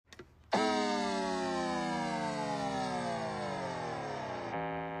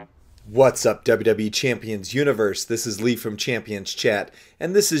What's up, WWE Champions Universe? This is Lee from Champions Chat,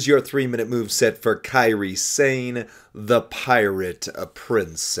 and this is your 3-minute moveset for Kairi Sane, the Pirate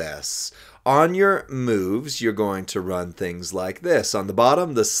Princess. On your moves, you're going to run things like this. On the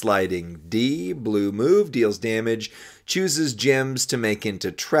bottom, the sliding D, blue move, deals damage, chooses gems to make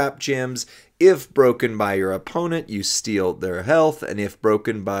into trap gems. If broken by your opponent, you steal their health, and if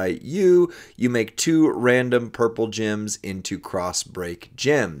broken by you, you make 2 random purple gems into cross break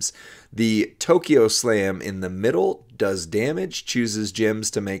gems. The Tokyo Slam in the middle does damage, chooses gems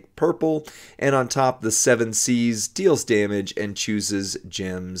to make purple, and on top the 7 Cs deals damage and chooses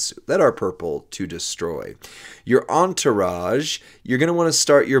gems that are purple to destroy. Your entourage, you're going to want to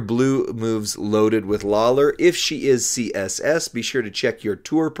start your blue moves loaded with Lawler. If she is CSS, be sure to check your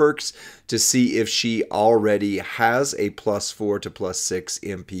tour perks to see if she already has a +4 to +6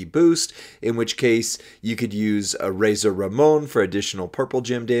 MP boost, in which case you could use a Razor Ramon for additional purple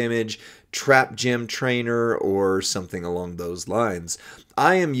gem damage, Trap Gem Trainer, or something along those lines.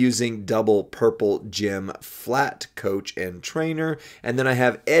 I am using double purple gem flat coach and trainer, and then I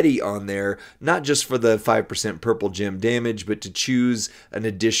have Eddie on there, not just for the 5% purple gem damage, but to choose an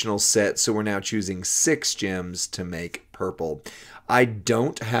additional set, so we're now choosing 6 gems to make purple. I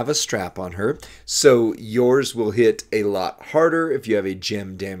don't have a strap on her, so yours will hit a lot harder if you have a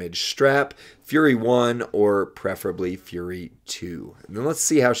gem damage strap, Fury 1 or preferably Fury 2. And then let's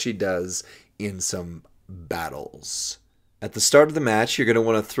see how she does in some battles. At the start of the match, you're going to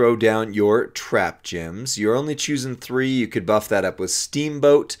want to throw down your trap gems. You're only choosing 3. You could buff that up with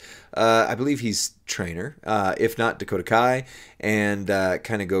Steamboat. I believe he's trainer. If not, Dakota Kai. And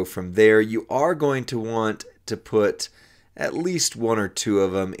kind of go from there. You are going to want to put at least 1 or 2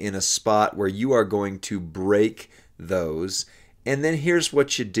 of them in a spot where you are going to break those. And then here's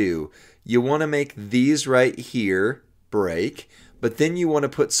what you do. You want to make these right here break, but then you want to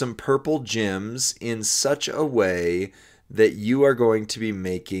put some purple gems in such a way that you are going to be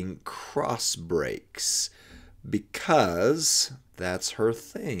making cross breaks, because that's her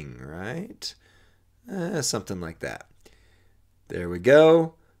thing, right? Something like that. There we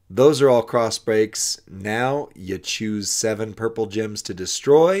go. Those are all cross breaks. Now you choose 7 purple gems to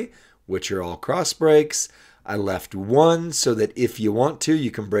destroy, which are all cross breaks. I left 1 so that if you want to,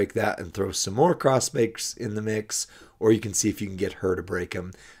 you can break that and throw some more cross breaks in the mix, or you can see if you can get her to break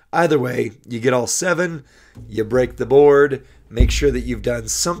them. Either way, you get all 7, you break the board, make sure that you've done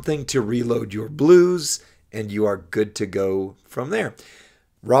something to reload your blues, and you are good to go from there.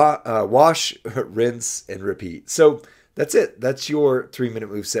 Wash, rinse, and repeat. So that's it. That's your 3-minute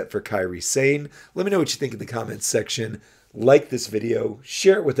moveset for Kairi Sane. Let me know what you think in the comments section. Like this video.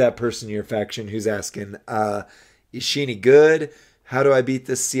 Share it with that person in your faction who's asking, is she any good? How do I beat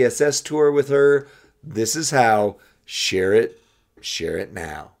this CSS tour with her? This is how. Share it. Share it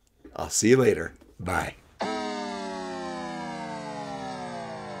now. I'll see you later. Bye.